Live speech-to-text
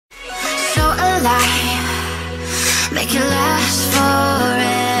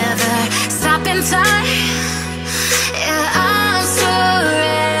hold tight. Yeah, I'll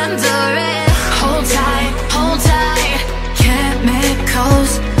surrender it. Hold tight,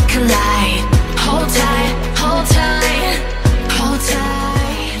 chemicals collide. Hold tight, hold tight, hold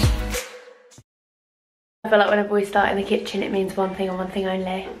tight. I feel like whenever we start in the kitchen, it means one thing and one thing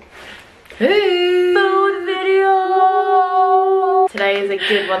only. Food video! Today is a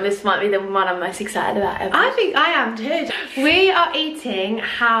good one. This might be the one I'm most excited about ever. I think I am too. We are eating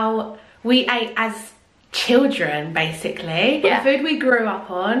how we ate as children, basically. Yeah. The food we grew up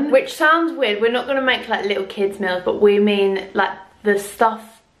on. Which sounds weird. We're not going to make like little kids meals, but we mean like the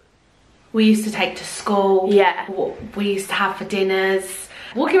stuff we used to take to school. Yeah. What we used to have for dinners.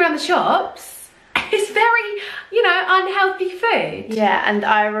 Walking around the shops. It's very, you know, unhealthy food. Yeah, and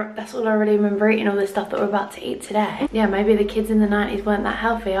that's all I really remember eating, all the stuff that we're about to eat today. Yeah, maybe the kids in the 90s weren't that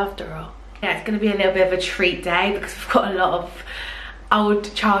healthy after all. Yeah, it's going to be a little bit of a treat day because we've got a lot of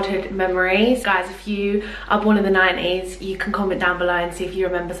old childhood memories. Guys, if you are born in the 90s, you can comment down below and see if you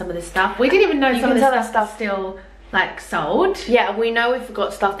remember some of this stuff. We didn't even know some of this stuff still like sold. Yeah, we know we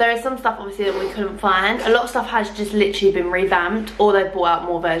forgot stuff. There is some stuff obviously that we couldn't find. A lot of stuff has just literally been revamped or they've brought out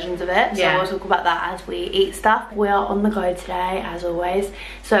more versions of it. So we'll talk about that as we eat stuff. We are on the go today as always.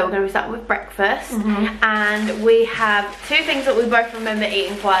 So we're going to be starting with breakfast. And we have two things that we both remember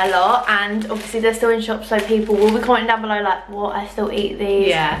eating quite a lot. And obviously they're still in shops, so people will be commenting down below like, what, I still eat these?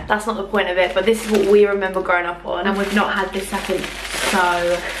 Yeah. That's not the point of it, but this is what we remember growing up on. And we've not had this, I think,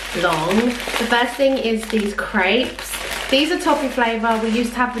 so long. The first thing is these crepes. These are toffee flavour. We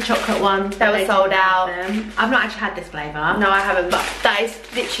used to have the chocolate ones. They were sold out. I've not actually had this flavour. No, I haven't, but that is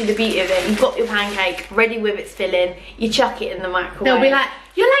literally the beauty of it. You've got your pancake ready with its filling. You chuck it in the microwave. They'll be like,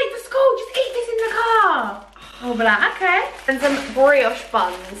 you're late for school, just eat this in the car. I'll be like, okay. And some brioche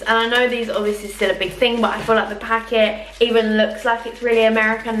buns. And I know these are obviously still a big thing, but I feel like the packet even looks like it's really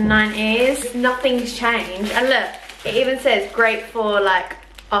American 90s. Nothing's changed. And look, it even says great for like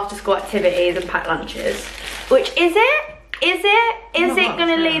after school activities and packed lunches. Which is it? Is it going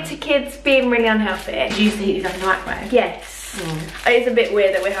to lead to kids being really unhealthy? Did you used to heat these up in the microwave? Yes. It's a bit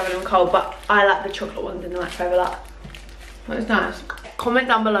weird that we're having them cold, but I like the chocolate ones in the microwave a lot. That was nice. Comment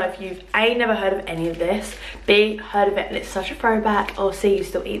down below if you've A, never heard of any of this, B, heard of it and it's such a throwback, or C, you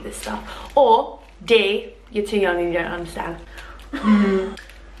still eat this stuff, or D, you're too young and you don't understand.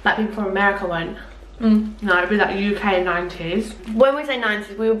 Like people from America won't. No, it'd be like UK 90s. When we say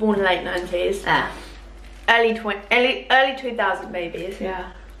 90s, we were born in late 90s. Yeah. Early 2000 babies.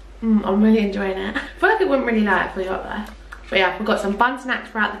 Yeah. I'm really enjoying it. I feel like it wouldn't really like if we got there. But yeah, we've got some bun snacks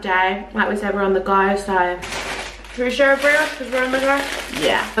throughout the day. Like we said, we're on the go, so. Should we share a brioche because we're on the go?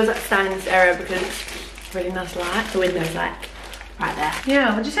 Yeah. I was like standing in this area because it's really nice light. The window's like right there.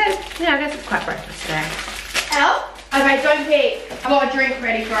 Yeah, would you say? Yeah, I guess it's quite breakfast today. Elle? Okay, don't peek. I've got a drink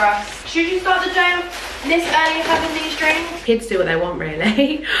ready for us. Should you start the day this early having these drinks? Kids do what they want,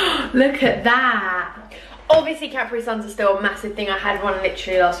 really. Look at that. Obviously Capri Suns are still a massive thing. I had one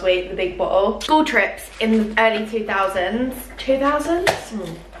literally last week, the big bottle. School trips in the early 2000s. 2000s?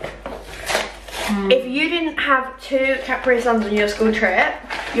 If you didn't have 2 Capri Suns on your school trip,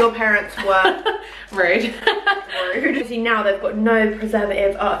 your parents were rude. Rude. See, now they've got no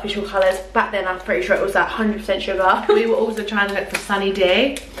preservative, artificial colours. Back then I'm pretty sure it was like 100% sugar. We were also trying to look for Sunny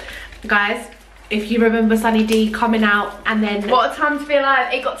D. Guys, if you remember Sunny D coming out and then what a time to be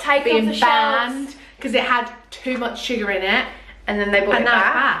alive. It got taken off the shelves because it had too much sugar in it, and then they brought it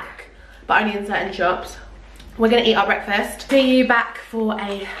back. But only in certain shops. We're gonna eat our breakfast. See you back for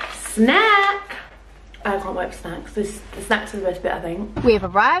a snack. I can't wait for snacks. The snacks are the best bit, I think. We have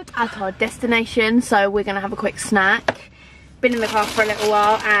arrived at our destination, so we're gonna have a quick snack. Been in the car for a little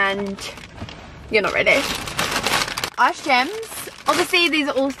while and you're not ready. Ice gems. Obviously these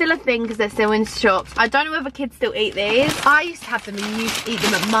are all still a thing because they're still in shops. I don't know whether kids still eat these. I used to have them and you used to eat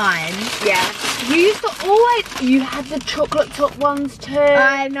them at mine. Yeah. You used to always, you had the chocolate top ones too.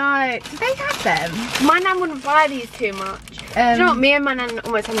 I know. Did they have them? My nan wouldn't buy these too much. Do you know what, me and my nan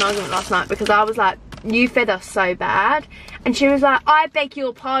almost had an argument last night because I was like, you fed us so bad. And she was like, I beg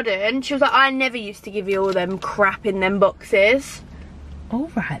your pardon. She was like, I never used to give you all them crap in them boxes. All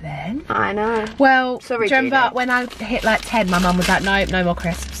right then. I know. Well, sorry, do you remember when I hit like 10, my mum was like, no, no more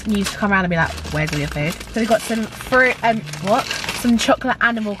crisps. And you used to come around and be like, where's all your food? So we got some fruit, some chocolate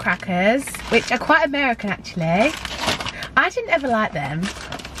animal crackers, which are quite American actually. I didn't ever like them.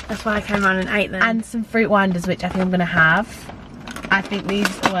 That's why I came around and ate them. And some fruit wonders, which I think I'm gonna have. I think these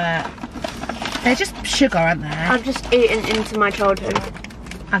were, they're just sugar, aren't they? I've just eaten into my childhood.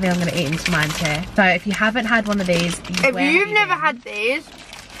 I think I'm gonna eat into mine too. So if you haven't had one of these, if you've never had these,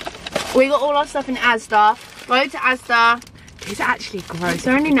 we got all our stuff in Asda. Go to Asda. These are actually gross.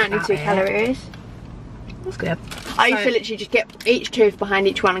 They're only 92 calories. That's good. I used to literally just get each tooth behind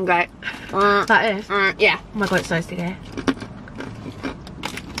each one and go like this? yeah. Oh my god, it's so sticky. It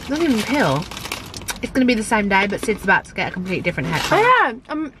doesn't even peel. It's gonna be the same day, but Sid's about to get a completely different haircut. Oh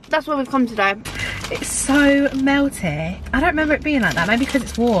yeah, that's why we've come today. It's so melty. I don't remember it being like that, maybe because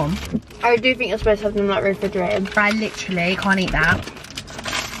it's warm. I do think you're supposed to have them like refrigerated. But I literally can't eat that.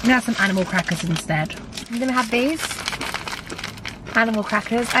 I'm gonna have some animal crackers instead. I'm gonna have these animal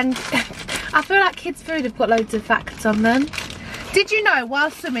crackers, and I feel like kids' food have got loads of facts on them. Did you know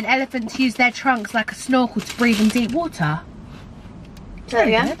while swimming, elephants use their trunks like a snorkel to breathe in deep water? Say that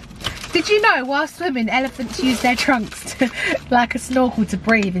again? Did you know while swimming, elephants use their trunks like a snorkel to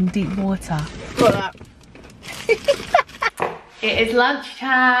breathe in deep water? Got that. It is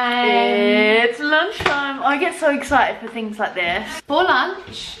lunchtime. It's lunchtime. I get so excited for things like this. For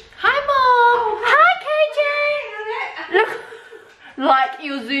lunch. Hi, Mom. Hi, KJ. Look, like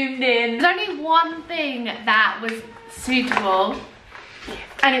you're zoomed in. There's only one thing that was suitable,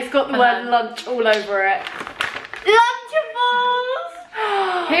 and it's got the word lunch all over it. Lunchables.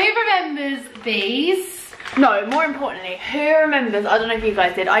 Who remembers these? No, more importantly, who remembers, I don't know if you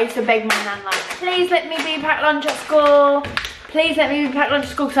guys did, I used to beg my nan like, please let me be packed lunch at school. Please let me be packed lunch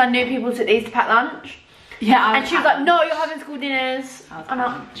at school, because I knew people took these to pack lunch. Yeah, and she was like, no, you're having school dinners. I was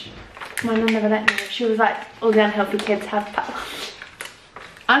lunch. My mum never let me. She was like, all the unhealthy kids have packed lunch.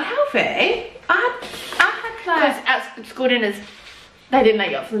 Unhealthy? I had Because at school dinners, they didn't let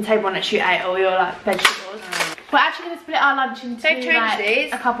you up from the table unless you ate all your like vegetables. We're actually going to split our lunch into like,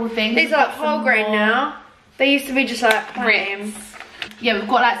 these. a couple of things. These are like whole grain now. They used to be just like plain. Yeah, we've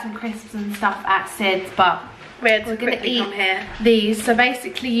got like some crisps and stuff at SYD'S, but we're gonna eat here. These. So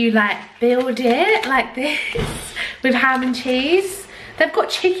basically you like build it like this with ham and cheese. They've got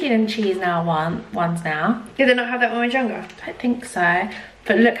chicken and cheese now ones now. Did they not have that when we were younger? I don't think so.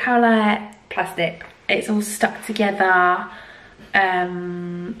 But look how like plastic. It's all stuck together. Oh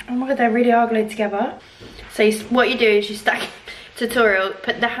my god, they really are glued together. So what you do is you stack tutorial,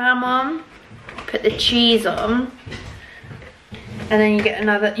 put the ham on, put the cheese on, and then you get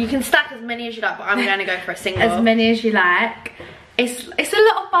another. You can stack as many as you like, but I'm going to go for a single. As many as you like. It's a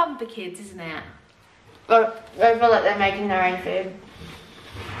lot of fun for kids, isn't it? Well, I feel like they're making their own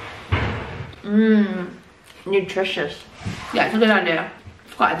food. Nutritious. Yeah, it's a good idea.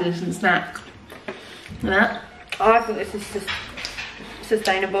 It's quite a decent snack. Yeah. I think this is just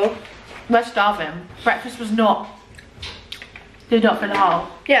sustainable. We're starving. Breakfast was not. Did not fill a hole.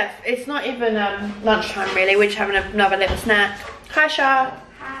 Yes, it's not even lunchtime really. We're just having another little snack. Hi, Shah.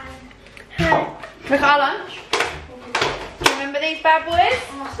 Hi. Hi. Look at our lunch. Do you remember these bad boys?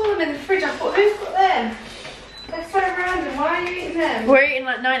 Oh, I saw them in the fridge. I thought, who's got them? They're so random. Why are you eating them? We're eating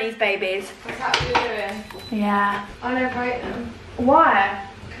like 90s babies. What's that you're doing? Yeah. I never ate them. Why?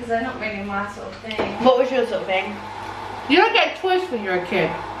 Because they're not really my sort of thing. What was your sort of thing? You don't get toys when you're a kid.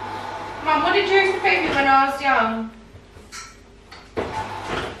 Mum, what did you used to feed me when I was young?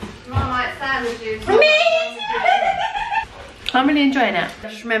 Mum, like sandwiches. Me! I'm really enjoying it. I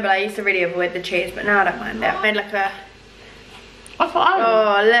just remember I used to really avoid the cheese, but now I don't mind it. I made like a... That's what I do.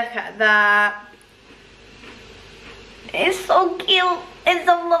 Oh, look at that. It's so cute. It's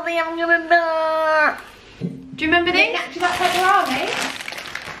so lovely. I'm gonna die. Do you remember these? Do you like pepperonis?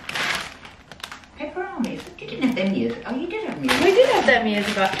 Pepperonis? You didn't have them years ago. Oh, you did have them years ago. We did have them years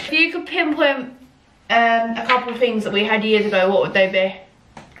ago. If you could pinpoint a couple of things that we had years ago, what would they be?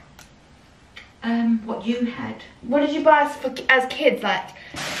 What you had? What did you buy as kids? Like,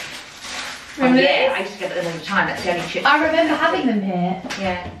 remember yeah, this? I used to get them all the time. That's the only chips. I remember having them here.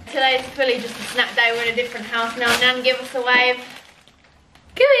 Yeah. Today's fully just a snack day. We're in a different house now. Nan, give us a wave.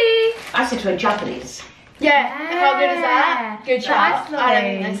 Gooey. I said to her, Jugglies. Yeah, how good is that? Good shout. Nice I don't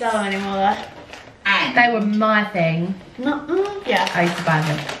think they sell them anymore though. And They were my thing. Yeah. I used to buy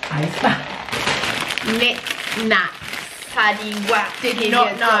them. I used to buy them. Knick-knacks. Paddywhack. Did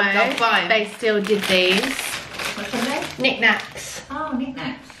not know they still did these. what's her name? Knick-knacks. Oh,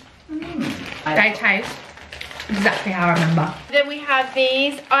 knickknacks. They taste exactly how I remember. Then we have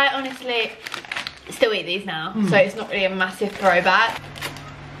these. I honestly still eat these now, so it's not really a massive throwback.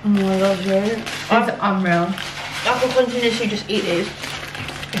 Oh my god, really? These are unreal. I could continuously just eat these.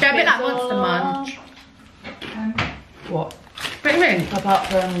 They're a bit like Monster Munch. What? What do you mean? Apart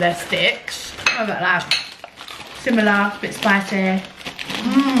from their sticks. How about that? Similar, a bit spicy. I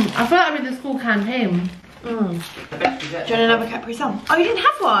feel like I'm in the school canteen. Do you want another Capri Sun? Oh, you didn't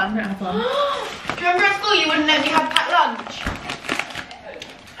have I one? don't have one. Do you remember at school you wouldn't let me have packed lunch?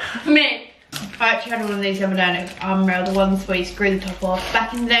 Me. I actually had one of these the other day and it was unreal, the ones where you screw the top off.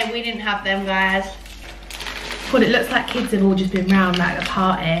 Back in the day we didn't have them, guys. God, it looks like kids have all just been round like a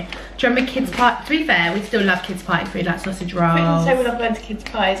party. Do you remember kids' party? To be fair, we still love kids' party food, like sausage rolls. We can say we love going to kids'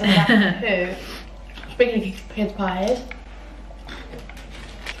 parties and that who. Speaking of kids' parties.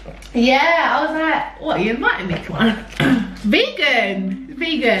 Yeah, I was like, what, you invited me to one?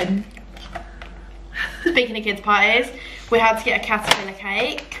 Vegan. Speaking of kids' parties, we had to get a caterpillar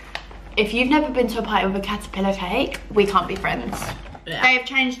cake. If you've never been to a party with a caterpillar cake, we can't be friends. Yeah. They have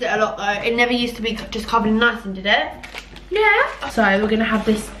changed it a lot though. It never used to be just covered in icing, did it? Yeah. So we're gonna have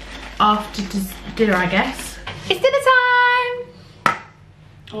this after dinner, I guess. It's dinner time!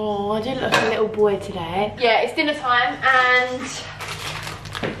 Oh, I do look like a little boy today. Yeah, it's dinner time and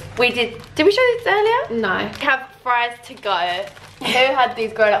we did we show these earlier? No. We have fries to go. Who had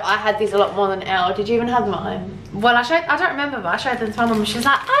these growing up? I had these a lot more than Elle. Did you even have mine? Well, I don't remember, but I showed them to my mum and she was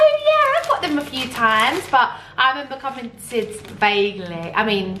like, oh yeah, I've got them a few times, but I remember coming to SYD'S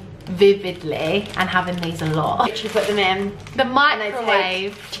vividly and having these a lot. Literally put them in the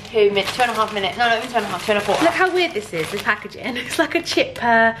microwave. 2 minutes, 2.5 minutes. No, not even 2.5, 2.25. Look how weird this is, this packaging. It's like a chip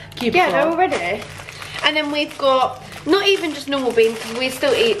cubicle. Yeah, they're all ready. And then we've got, not even just normal beans, because we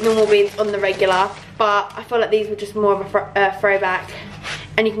still eat normal beans on the regular, but I feel like these were just more of a throwback.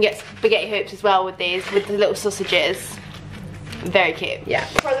 And you can get spaghetti hoops as well with these, with the little sausages. Very cute. Yeah.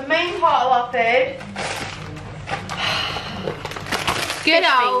 For the main part of our food, good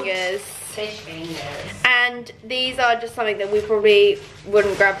old Fish fingers. And these are just something that we probably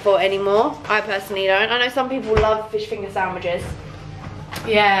wouldn't grab for anymore. I personally don't. I know some people love fish finger sandwiches.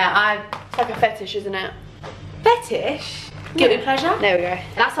 Yeah, It's like a fetish, isn't it? fetish. Guilty pleasure. There we go.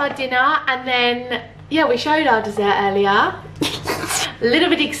 That's our dinner, and then yeah, we showed our dessert earlier. A little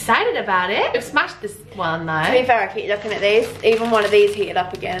bit excited about it. We've smashed this one though. To be fair, I keep looking at these. Even one of these heated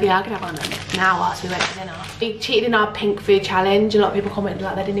up again. Yeah, I could have one now whilst we went to dinner. We cheated in our pink food challenge. A lot of people commented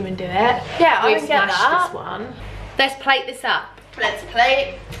like they didn't even do it. Yeah, I We've didn't get smashed that. this one. Let's plate this up. Let's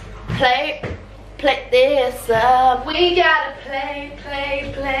plate this up. We gotta plate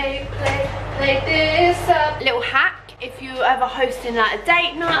this up. Little hack, if you ever hosting like a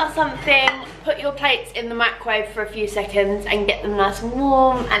date night or something, put your plates in the microwave for a few seconds and get them nice and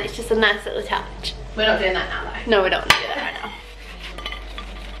warm, and it's just a nice little touch. We're not doing that now though. No, we don't want to do that right now.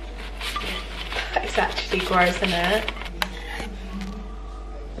 It's actually gross, isn't it?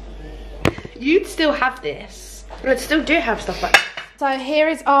 You'd still have this. But I still do have stuff like that. So here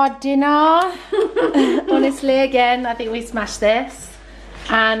is our dinner. Honestly, again, I think we smashed this.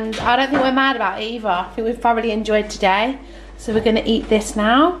 And I don't think we're mad about it either. I think we've thoroughly enjoyed today. So we're gonna eat this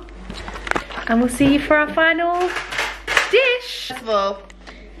now. And we'll see you for our final dish. First of all,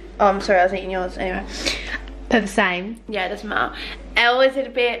 oh, I'm sorry, I was eating yours anyway. They're the same. Yeah, it doesn't matter. Elle, is it a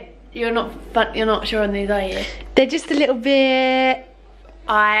bit, you're not sure on these, are you? They're just a little bit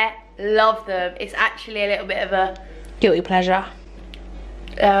I love them. It's actually a little bit of a guilty pleasure.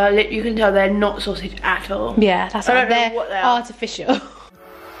 you can tell they're not sausage at all. Yeah, that's I what don't know they're what they are. artificial.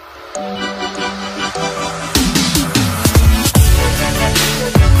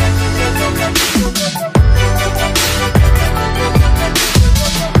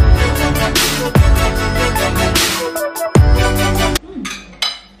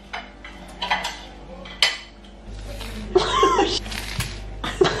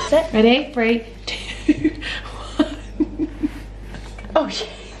 Ready? 3, 2, 1. Oh shit.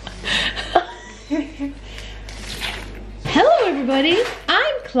 Hello everybody,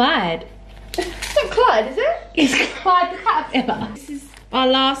 I'm Clyde. It's not Clyde, is it? It's Clyde the caterpillar. This is our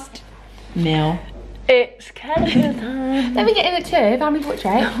last meal. It's caterpillar time. Let me get in it too, family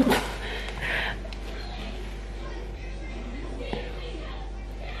portrait.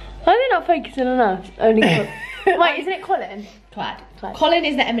 Why are they not focusing on us? Only wait, isn't it Colin? Clyde. Colin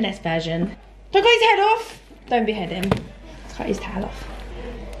is the M&S version. Don't cut his head off. Don't behead him. Let's cut his tail off.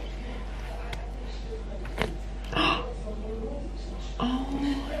 Oh,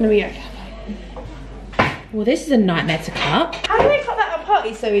 there we go. Well, this is a nightmare to cut. How do they cut that apart?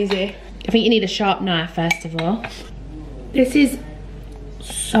 It's so easy. I think you need a sharp knife first of all. This is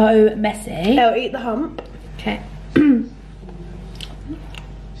so messy. They'll eat the hump. Okay.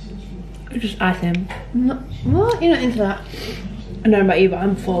 Just ice him. No, what? You're not into that? I don't know about you, but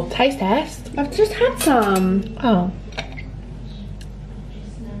I'm full. Taste test. I've just had some. Oh.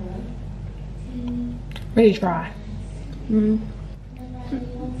 Really dry. No,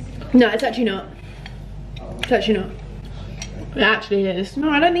 it's actually not. It's actually not. It actually is. No,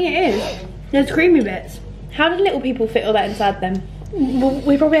 I don't think it is. There's creamy bits. How did little people fit all that inside them? Well,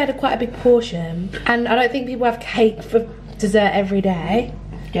 we probably had quite a big portion. And I don't think people have cake for dessert every day.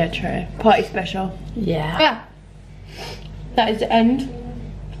 Yeah, true. Party special. Yeah. Yeah. That is the end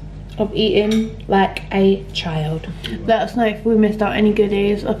of eating like a child. Let us know if we missed out any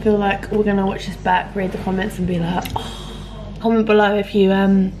goodies. I feel like we're gonna watch this back, read the comments and be like, oh. Comment below if you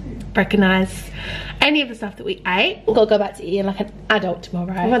recognise any of the stuff that we ate. We've got to go back to eating like an adult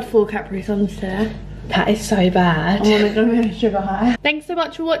tomorrow. I've had 4 Capri Suns today. That is so bad. I'm gonna be a sugar high. Thanks so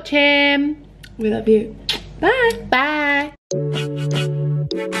much for watching. We love you. Bye. Bye.